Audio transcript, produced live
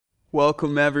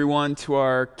Welcome, everyone, to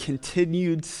our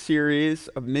continued series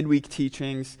of midweek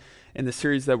teachings in the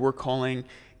series that we're calling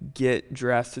Get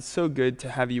Dressed. It's so good to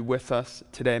have you with us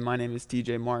today. My name is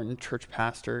DJ Martin, church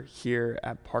pastor here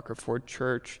at Parker Ford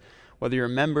Church. Whether you're a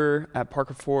member at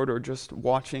Parker Ford or just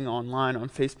watching online on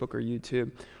Facebook or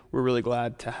YouTube, we're really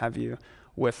glad to have you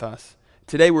with us.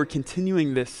 Today we're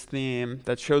continuing this theme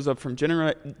that shows up from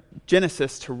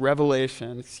Genesis to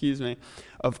Revelation,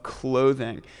 of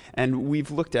clothing. And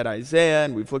we've looked at Isaiah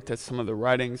and we've looked at some of the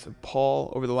writings of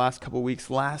Paul over the last couple of weeks.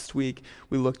 Last week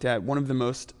we looked at one of the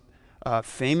most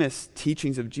famous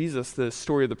teachings of Jesus, the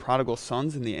story of the prodigal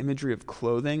sons and the imagery of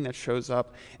clothing that shows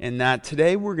up in that.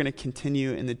 Today we're going to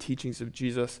continue in the teachings of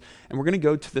Jesus, and we're going to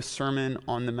go to the Sermon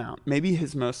on the Mount, maybe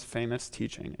his most famous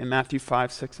teaching, in Matthew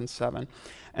 5, 6, and 7.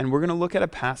 And we're going to look at a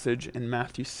passage in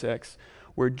Matthew 6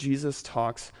 where Jesus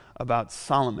talks about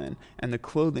Solomon and the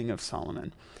clothing of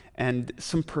Solomon and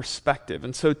some perspective.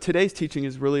 And so today's teaching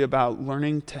is really about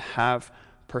learning to have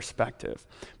perspective.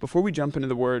 Before we jump into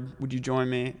the word, would you join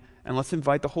me? And let's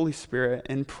invite the Holy Spirit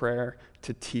in prayer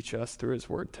to teach us through his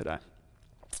word today.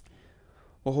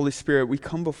 Well, Holy Spirit, we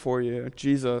come before you.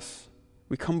 Jesus,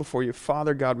 we come before you.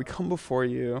 Father God, we come before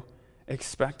you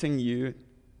expecting you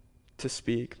to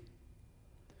speak.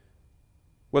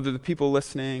 Whether the people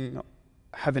listening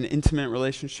have an intimate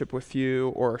relationship with you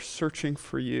or are searching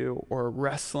for you or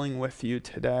wrestling with you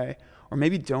today, or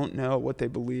maybe don't know what they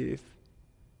believe.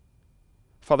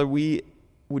 Father, we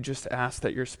would just ask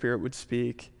that your Spirit would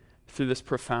speak through this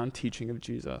profound teaching of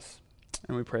Jesus.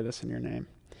 And we pray this in your name.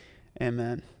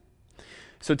 Amen.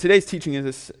 So today's teaching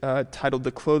is titled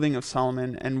The Clothing of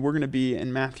Solomon, and we're going to be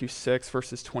in Matthew 6,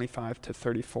 verses 25 to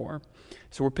 34.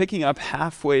 So we're picking up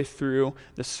halfway through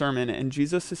the sermon, and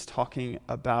Jesus is talking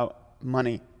about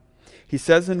money. He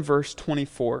says in verse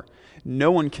 24,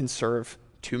 "No one can serve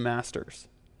two masters,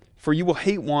 for you will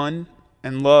hate one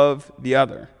and love the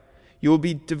other. You will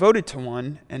be devoted to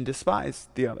one and despise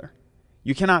the other.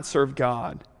 You cannot serve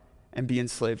God and be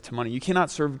enslaved to money." You cannot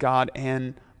serve God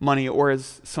and money, or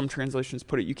as some translations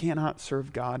put it, you cannot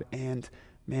serve God and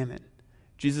mammon.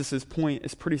 Jesus' point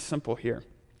is pretty simple here.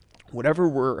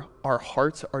 Whatever our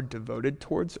hearts are devoted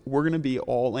towards, we're going to be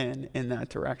all in that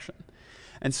direction.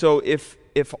 And so if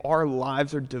our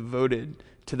lives are devoted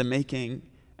to the making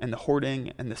and the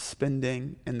hoarding and the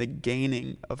spending and the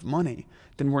gaining of money,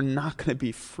 then we're not going to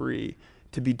be free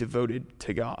to be devoted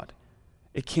to God.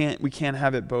 We can't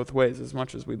have it both ways as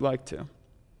much as we'd like to.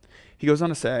 He goes on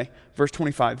to say, verse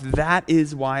 25, "That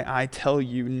is why I tell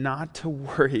you not to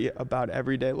worry about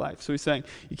everyday life." So he's saying,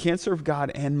 you can't serve God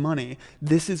and money.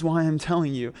 This is why I'm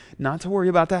telling you not to worry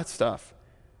about that stuff,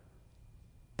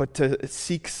 but to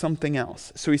seek something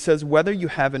else. So he says, whether you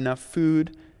have enough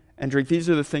food and drink, these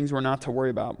are the things we're not to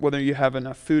worry about, whether you have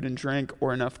enough food and drink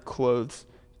or enough clothes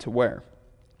to wear.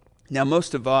 Now,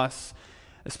 most of us,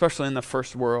 especially in the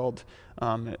first world,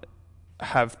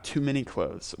 have too many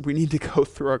clothes. We need to go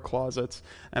through our closets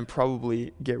and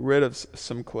probably get rid of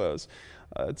some clothes.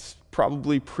 It's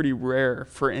probably pretty rare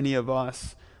for any of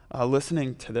us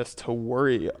listening to this to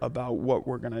worry about what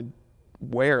we're going to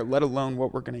wear, let alone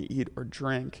what we're going to eat or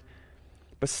drink.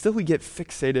 But still we get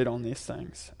fixated on these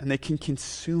things, and they can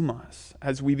consume us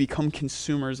as we become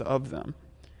consumers of them.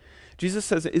 Jesus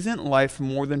says, "Isn't life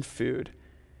more than food,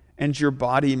 and your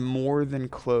body more than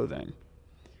clothing?"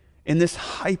 In this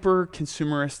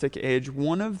hyper-consumeristic age,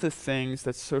 one of the things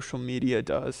that social media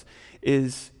does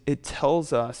is it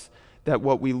tells us that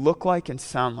what we look like and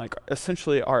sound like,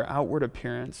 essentially our outward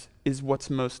appearance, is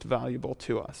what's most valuable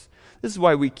to us. This is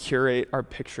why we curate our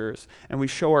pictures and we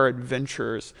show our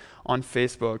adventures on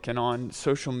Facebook and on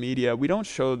social media.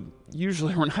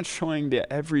 Usually we're not showing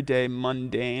the everyday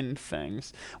mundane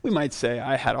things. We might say,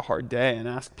 I had a hard day, and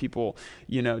ask people,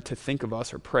 to think of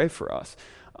us or pray for us.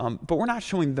 But we're not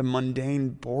showing the mundane,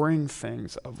 boring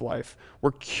things of life.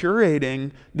 We're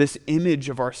curating this image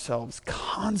of ourselves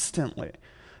constantly.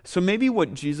 So maybe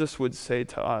what Jesus would say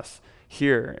to us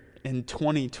here in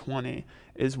 2020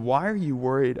 is, why are you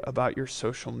worried about your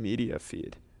social media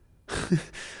feed?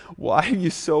 Why are you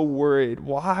so worried?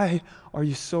 Why are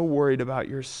you so worried about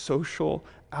your social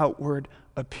outward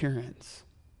appearance?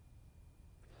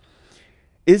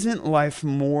 Isn't life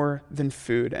more than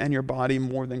food and your body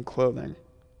more than clothing?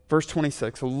 Verse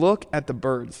 26, "Look at the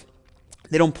birds.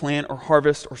 They don't plant or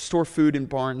harvest or store food in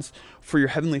barns, for your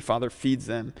heavenly Father feeds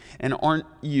them. And aren't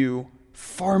you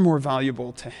far more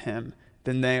valuable to him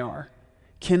than they are?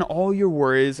 Can all your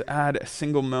worries add a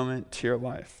single moment to your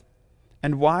life?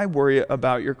 And why worry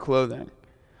about your clothing?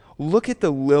 Look at the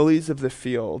lilies of the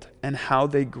field and how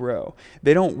they grow.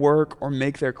 They don't work or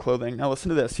make their clothing. Now listen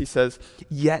to this. He says,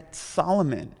 yet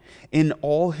Solomon in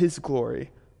all his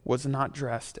glory was not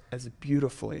dressed as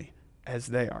beautifully as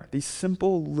they are. These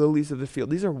simple lilies of the field,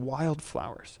 these are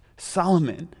wildflowers.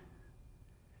 Solomon,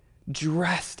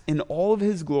 dressed in all of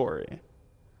his glory,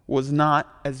 was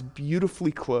not as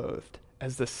beautifully clothed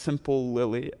as the simple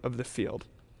lily of the field.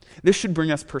 This should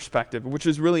bring us perspective, which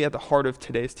is really at the heart of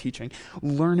today's teaching,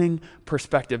 learning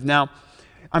perspective. Now,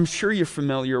 I'm sure you're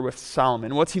familiar with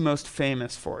Solomon. What's he most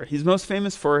famous for? He's most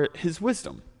famous for his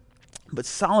wisdom. But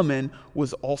Solomon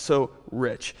was also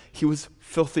rich. He was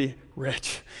filthy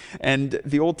rich. And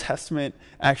the Old Testament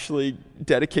actually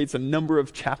dedicates a number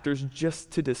of chapters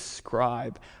just to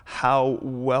describe how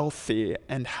wealthy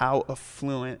and how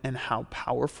affluent and how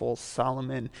powerful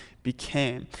Solomon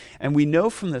became. And we know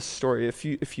from this story,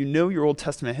 if you know your Old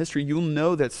Testament history, you'll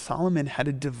know that Solomon had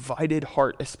a divided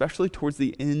heart, especially towards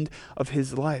the end of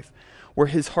his life, where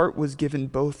his heart was given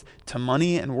both to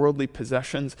money and worldly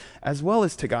possessions as well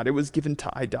as to God. It was given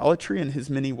to idolatry and his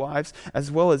many wives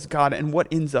as well as God. And what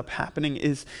ends up happening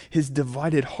is his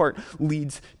divided heart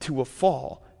leads to a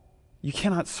fall. You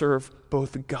cannot serve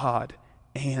both God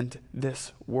and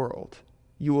this world.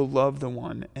 You will love the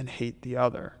one and hate the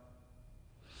other.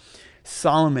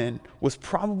 Solomon was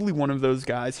probably one of those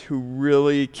guys who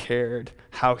really cared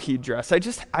how he dressed. I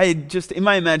just in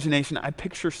my imagination, I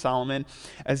picture Solomon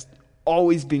as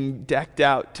always being decked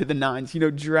out to the nines,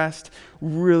 dressed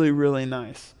really, really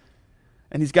nice.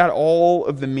 And he's got all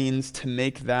of the means to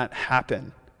make that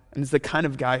happen. And he's the kind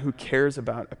of guy who cares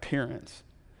about appearance.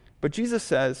 But Jesus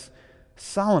says,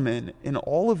 Solomon, in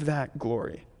all of that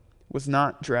glory, was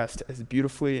not dressed as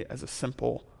beautifully as a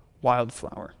simple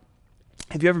wildflower.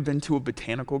 Have you ever been to a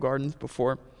botanical garden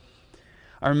before?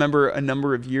 I remember a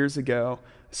number of years ago,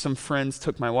 some friends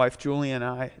took my wife Julie and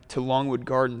I to Longwood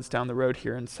Gardens down the road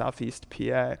here in southeast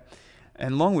PA.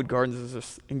 And Longwood Gardens is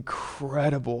this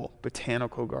incredible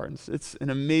botanical gardens. It's an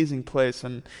amazing place.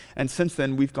 And since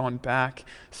then, we've gone back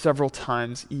several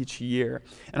times each year.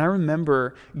 And I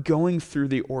remember going through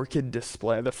the orchid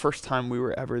display the first time we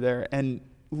were ever there and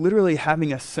literally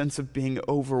having a sense of being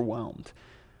overwhelmed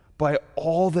by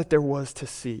all that there was to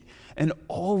see and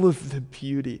all of the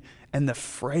beauty and the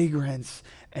fragrance,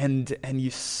 and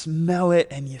you smell it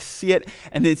and you see it,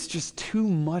 and it's just too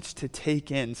much to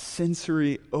take in,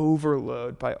 sensory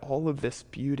overload by all of this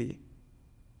beauty.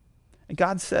 And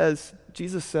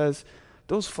Jesus says,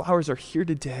 those flowers are here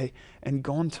today and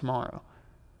gone tomorrow.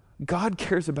 God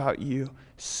cares about you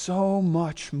so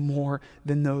much more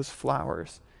than those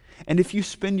flowers. And if you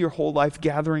spend your whole life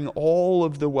gathering all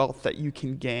of the wealth that you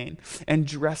can gain and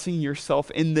dressing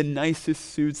yourself in the nicest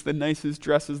suits, the nicest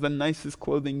dresses, the nicest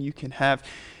clothing you can have,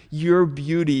 your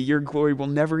beauty, your glory will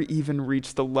never even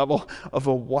reach the level of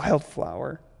a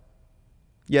wildflower.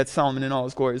 Yet Solomon in all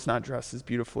his glory is not dressed as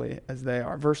beautifully as they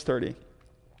are. Verse 30,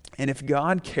 and if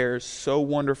God cares so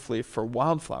wonderfully for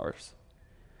wildflowers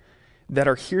that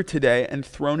are here today and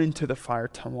thrown into the fire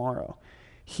tomorrow,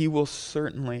 he will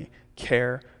certainly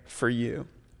care for you.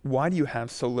 Why do you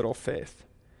have so little faith?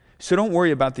 So don't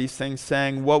worry about these things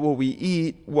saying, what will we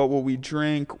eat? What will we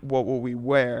drink? What will we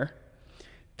wear?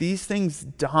 These things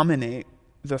dominate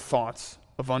the thoughts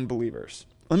of unbelievers.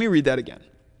 Let me read that again.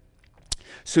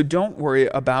 So don't worry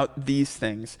about these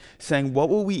things saying, what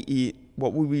will we eat?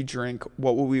 What will we drink?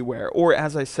 What will we wear? Or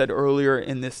as I said earlier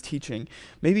in this teaching,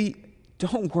 maybe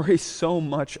don't worry so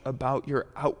much about your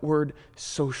outward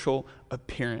social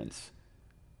appearance.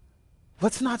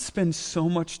 Let's not spend so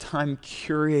much time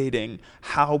curating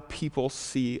how people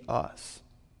see us.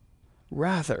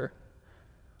 Rather,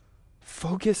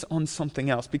 focus on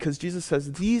something else, because Jesus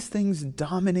says these things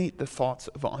dominate the thoughts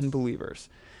of unbelievers.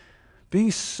 Being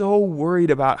so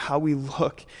worried about how we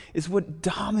look is what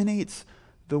dominates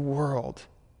the world.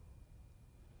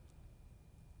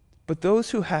 But those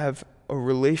who have a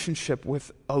relationship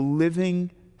with a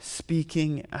living,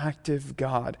 speaking, active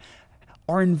God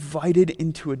are invited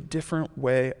into a different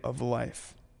way of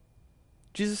life.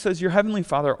 Jesus says your heavenly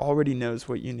Father already knows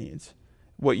what you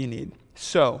need.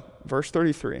 So, verse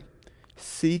 33,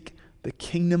 seek the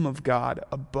kingdom of God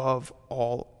above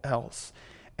all else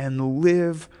and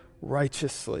live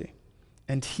righteously,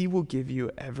 and he will give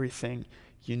you everything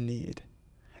you need.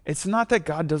 It's not that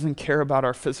God doesn't care about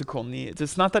our physical needs.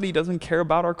 It's not that he doesn't care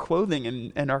about our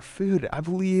clothing and our food. I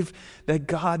believe that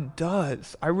God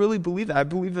does. I really believe that. I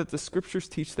believe that the scriptures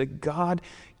teach that God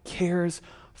cares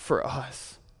for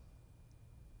us.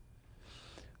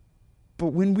 But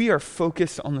when we are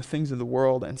focused on the things of the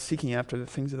world and seeking after the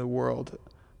things of the world,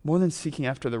 more than seeking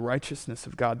after the righteousness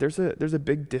of God, there's a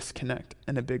big disconnect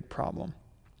and a big problem.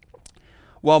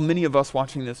 While many of us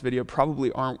watching this video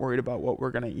probably aren't worried about what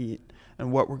we're going to eat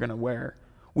and what we're going to wear,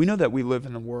 we know that we live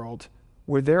in a world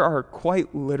where there are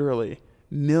quite literally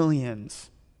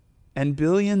millions and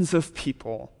billions of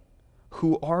people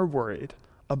who are worried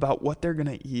about what they're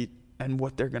going to eat and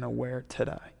what they're going to wear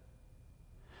today.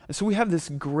 And so we have this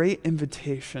great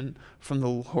invitation from the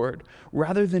Lord,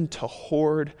 rather than to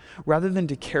hoard, rather than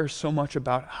to care so much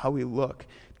about how we look,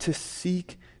 to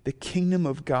seek the kingdom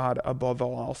of God above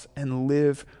all else and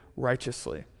live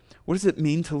righteously. What does it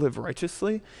mean to live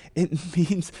righteously? It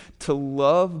means to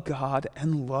love God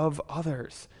and love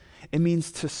others. It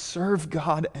means to serve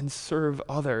God and serve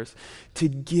others, to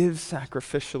give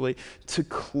sacrificially, to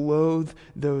clothe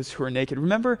those who are naked.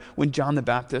 Remember when John the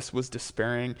Baptist was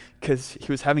despairing because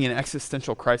he was having an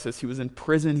existential crisis? He was in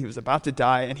prison, he was about to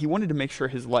die, and he wanted to make sure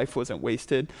his life wasn't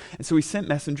wasted. And so he sent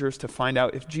messengers to find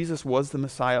out if Jesus was the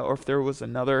Messiah or if there was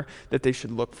another that they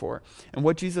should look for. And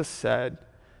what Jesus said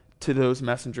to those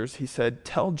messengers, he said,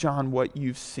 "Tell John what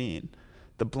you've seen.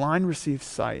 The blind receive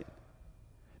sight.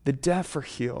 The deaf are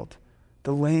healed,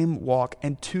 the lame walk,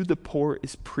 and to the poor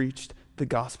is preached the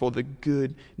gospel, the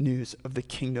good news of the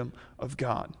kingdom of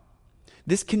God."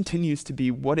 This continues to be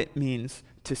what it means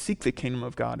to seek the kingdom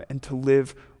of God and to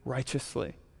live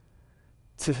righteously,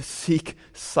 to seek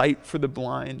sight for the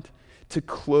blind, to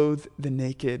clothe the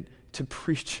naked, to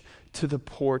preach to the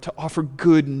poor, to offer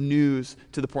good news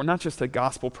to the poor, not just a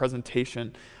gospel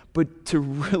presentation, but to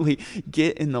really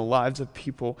get in the lives of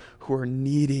people who are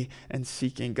needy and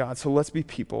seeking God. So let's be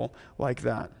people like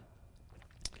that.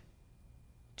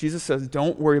 Jesus says,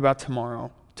 don't worry about tomorrow.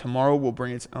 Tomorrow will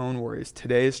bring its own worries.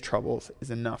 Today's troubles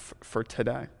is enough for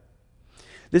today.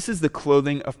 This is the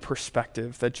clothing of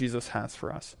perspective that Jesus has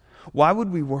for us. Why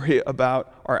would we worry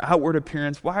about our outward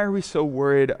appearance? Why are we so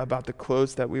worried about the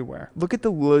clothes that we wear? Look at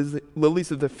the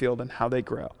lilies of the field and how they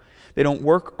grow. They don't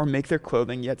work or make their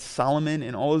clothing, yet Solomon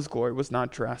in all his glory was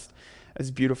not dressed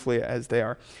as beautifully as they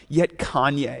are. Yet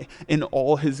Kanye in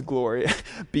all his glory,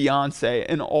 Beyonce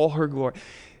in all her glory,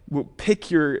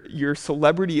 pick your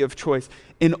celebrity of choice.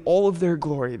 In all of their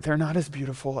glory, they're not as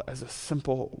beautiful as a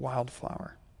simple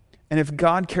wildflower. And if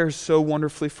God cares so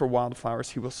wonderfully for wildflowers,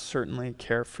 he will certainly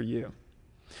care for you.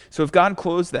 So if God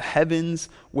clothes the heavens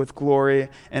with glory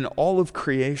and all of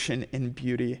creation in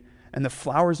beauty, and the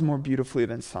flowers more beautifully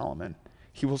than Solomon,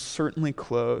 he will certainly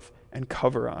clothe and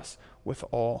cover us with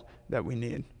all that we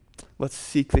need. Let's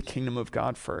seek the kingdom of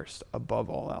God first, above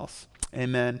all else.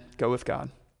 Amen. Go with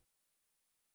God.